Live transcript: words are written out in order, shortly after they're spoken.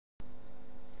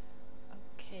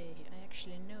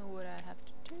actually know what I have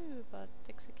to do, but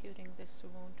executing this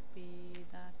won't be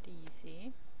that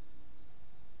easy.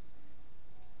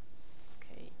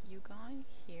 Okay, you guy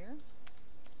here.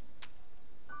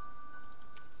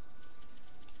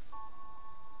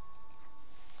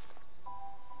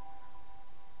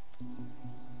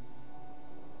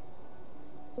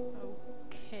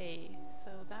 Okay, so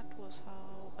that was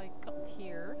how I got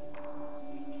here.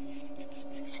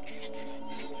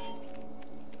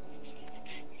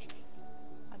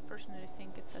 I personally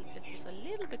think it was a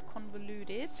little bit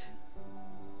convoluted.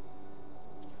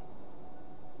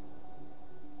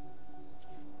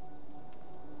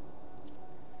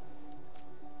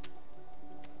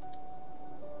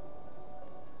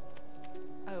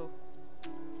 Oh,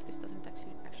 this doesn't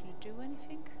actually do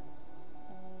anything.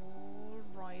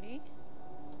 Alrighty.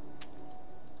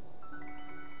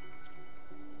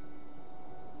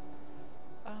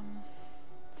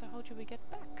 So how do we get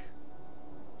back?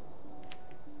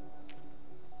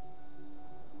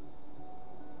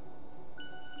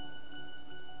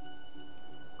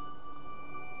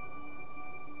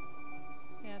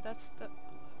 Yeah,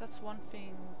 that's one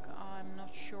thing I'm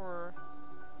not sure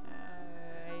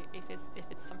if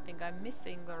it's something I'm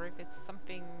missing or if it's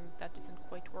something that isn't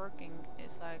quite working.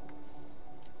 It's like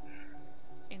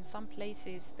in some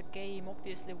places the game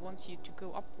obviously wants you to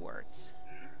go upwards,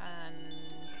 and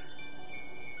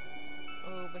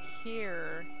over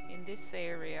here in this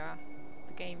area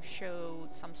the game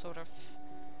showed some sort of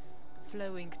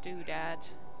flowing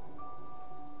doodad,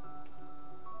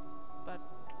 but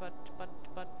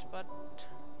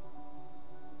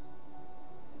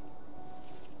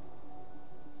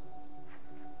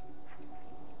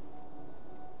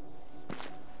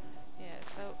yeah,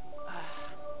 so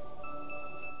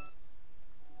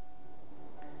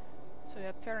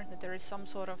apparently there is some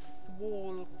sort of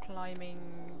wall climbing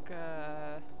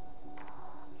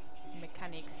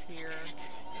mechanics here.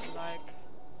 So like,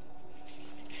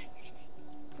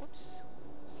 whoops.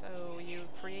 So you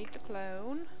create a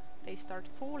clone, they start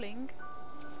falling,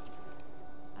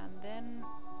 and then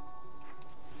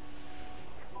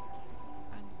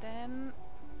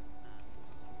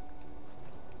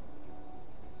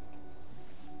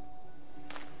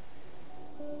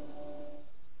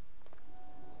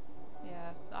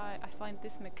yeah, I find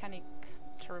this mechanic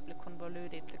terribly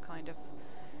convoluted, the kind of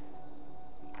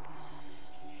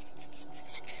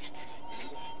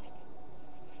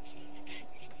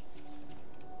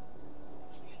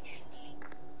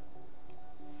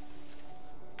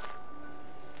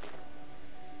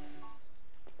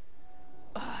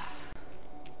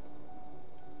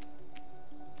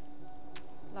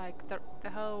like the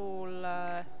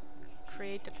whole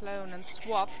create a clone and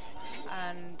swap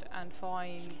and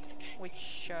find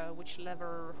which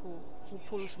lever, who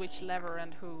pulls which lever,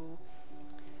 and who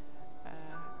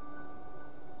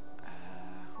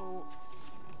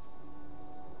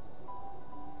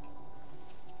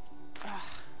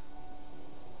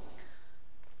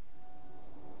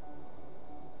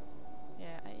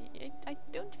yeah, I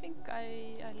don't think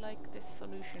I like this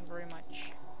solution very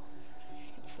much.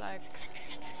 It's like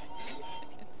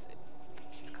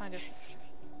it's kind of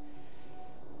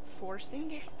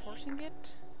forcing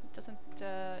it. It doesn't.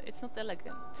 It's not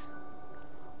elegant.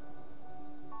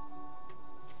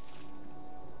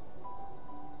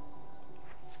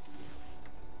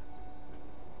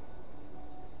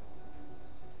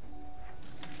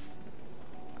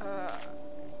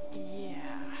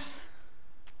 Yeah.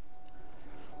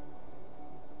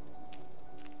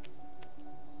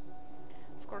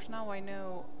 Of course, now I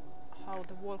know how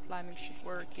the wall climbing should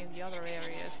work in the other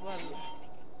area as well.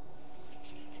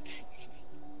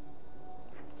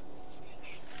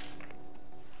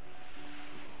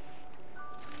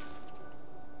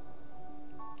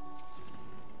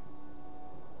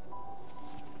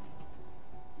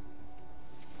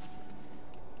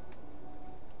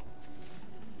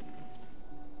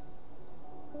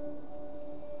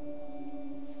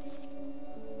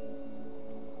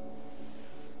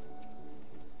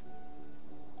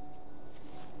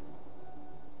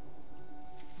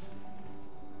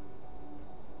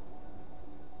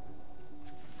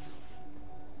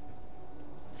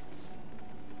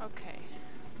 Okay.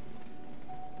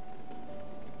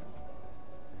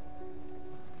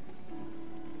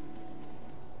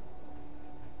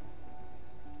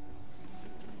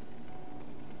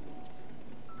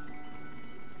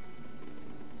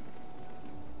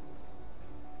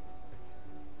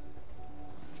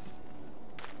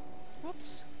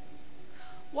 Whoops.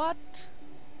 What?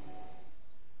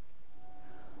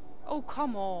 Oh,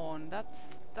 come on.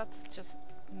 That's just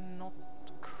not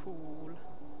cool.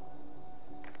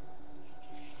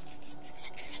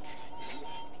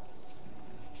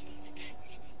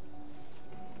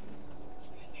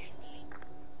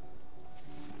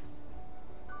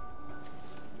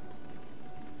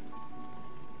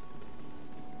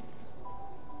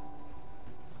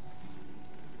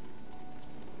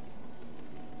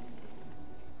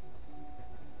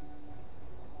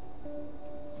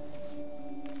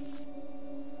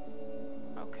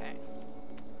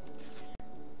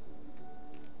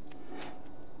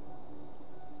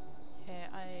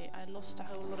 lost a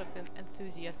whole lot of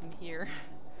enthusiasm here.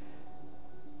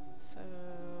 So...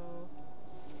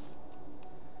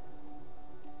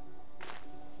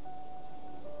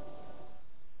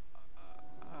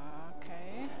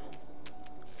 okay.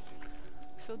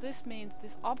 So this means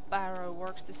this up arrow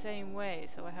works the same way,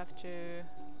 so I have to...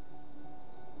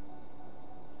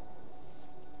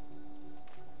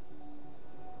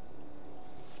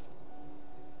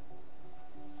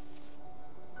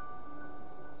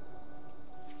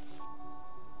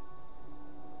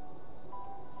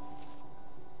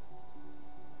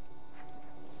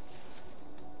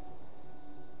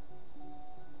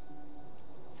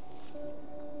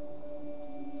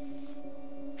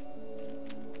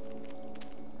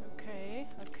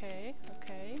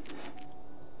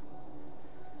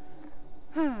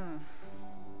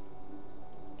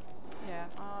 Yeah,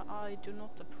 I do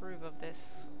not approve of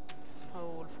this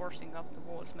whole forcing up the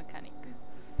walls mechanic.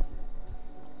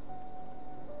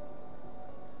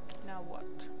 Now what?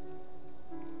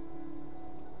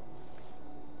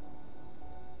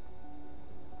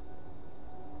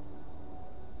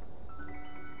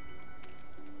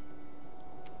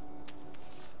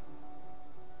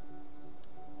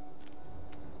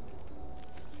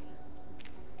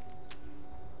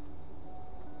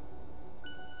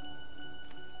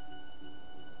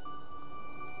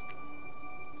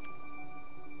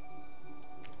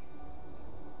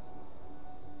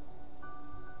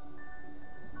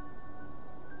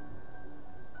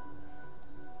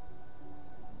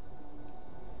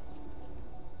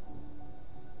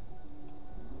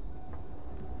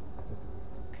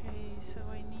 So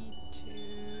I need to...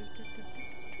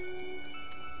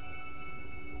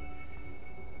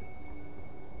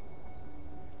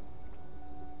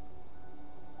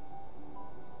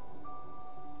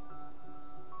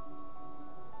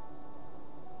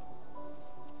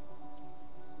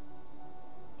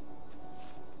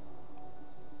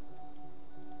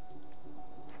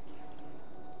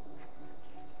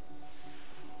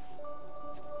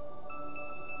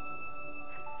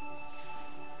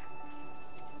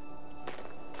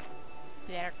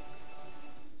 There.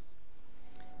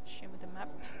 Show me the map.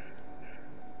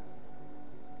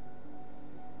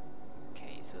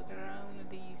 Okay, so there are only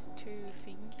these two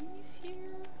thingies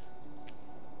here.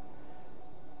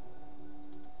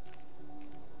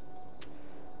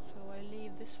 So I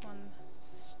leave this one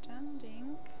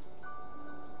standing.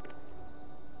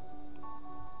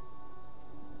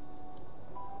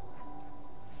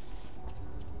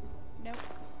 Nope.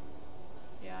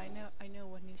 Yeah, I know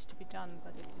what needs to be done,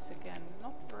 but it is again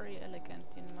not very elegant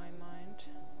in my mind.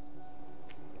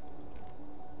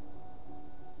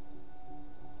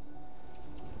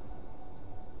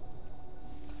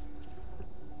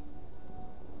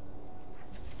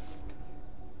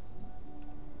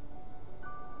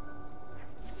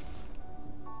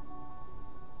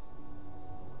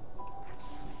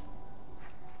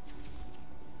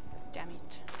 Damn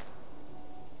it.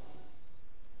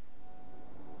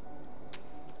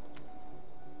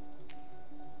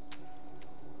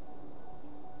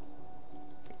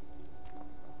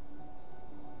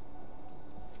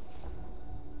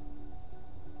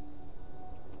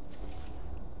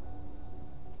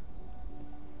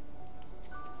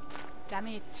 Damn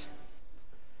it.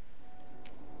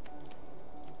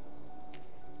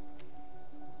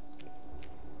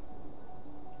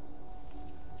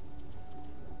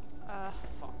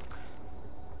 Fuck.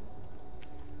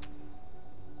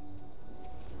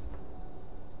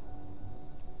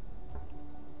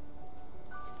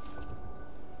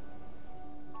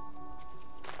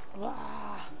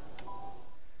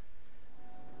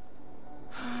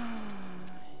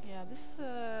 Yeah, this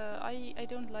I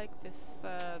don't like this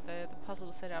the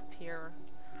puzzle setup here.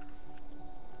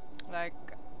 Like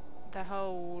the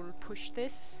whole push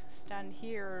this, stand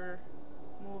here,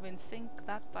 move in sync,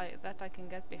 that I can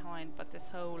get behind, but this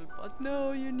whole but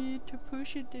no, you need to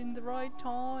push it in the right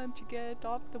time to get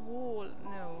up the wall.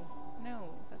 No,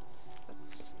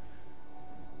 that's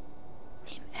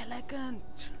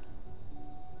inelegant.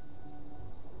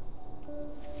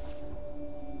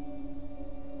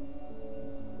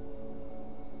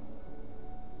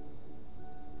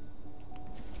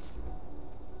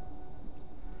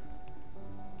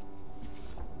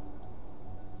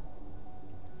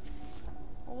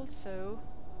 Also,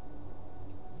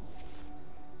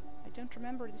 I don't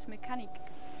remember this mechanic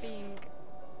being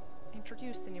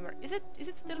introduced anywhere. Is it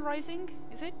still rising?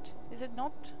 Is it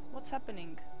not? What's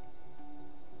happening?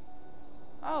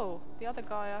 Oh, the other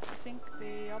guy, I think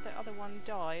the other one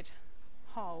died.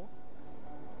 How?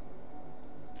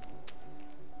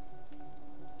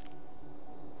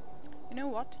 You know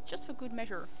what? Just for good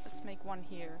measure, let's make one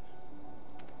here.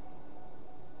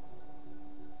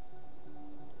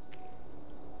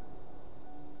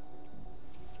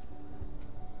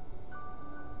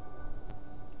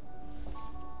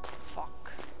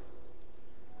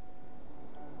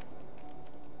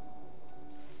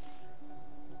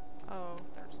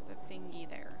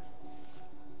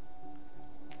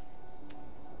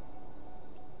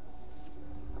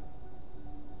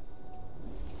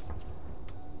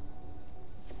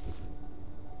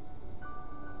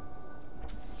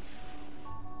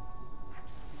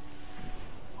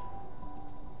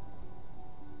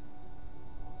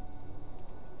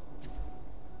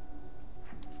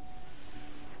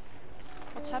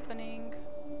 happening?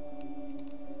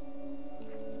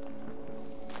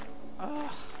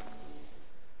 Ugh.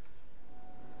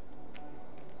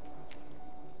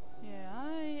 Yeah,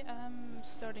 I am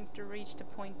starting to reach the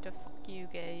point of fuck you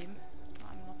game.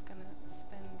 I'm not gonna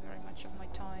spend very much of my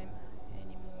time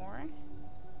anymore.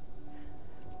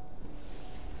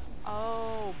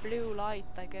 Oh, blue light,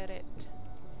 I get it.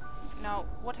 Now,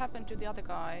 what happened to the other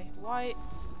guy? Why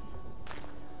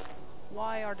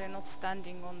are they not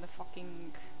standing on the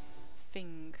fucking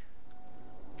thing?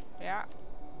 Yeah.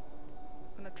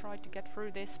 I'm gonna try to get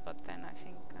through this, but then I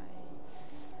think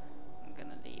I'm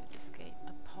gonna leave this game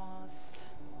a pause.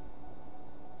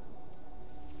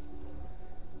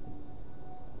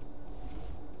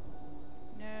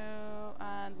 No,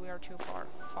 and we are too far.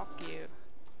 Fuck you.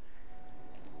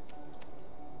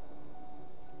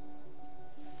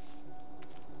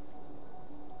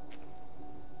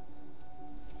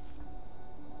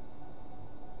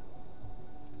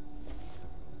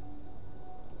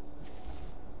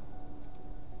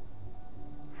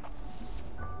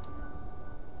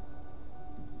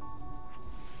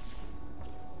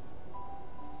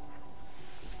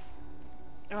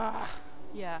 Ah,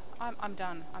 yeah, I'm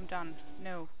done. I'm done.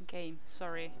 No, game,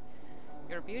 sorry.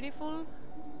 You're beautiful.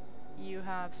 You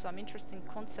have some interesting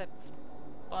concepts,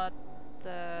 but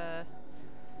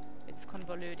it's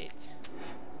convoluted.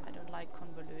 I don't like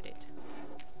convoluted.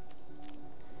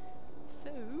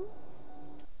 So,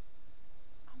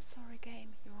 I'm sorry,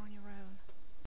 game.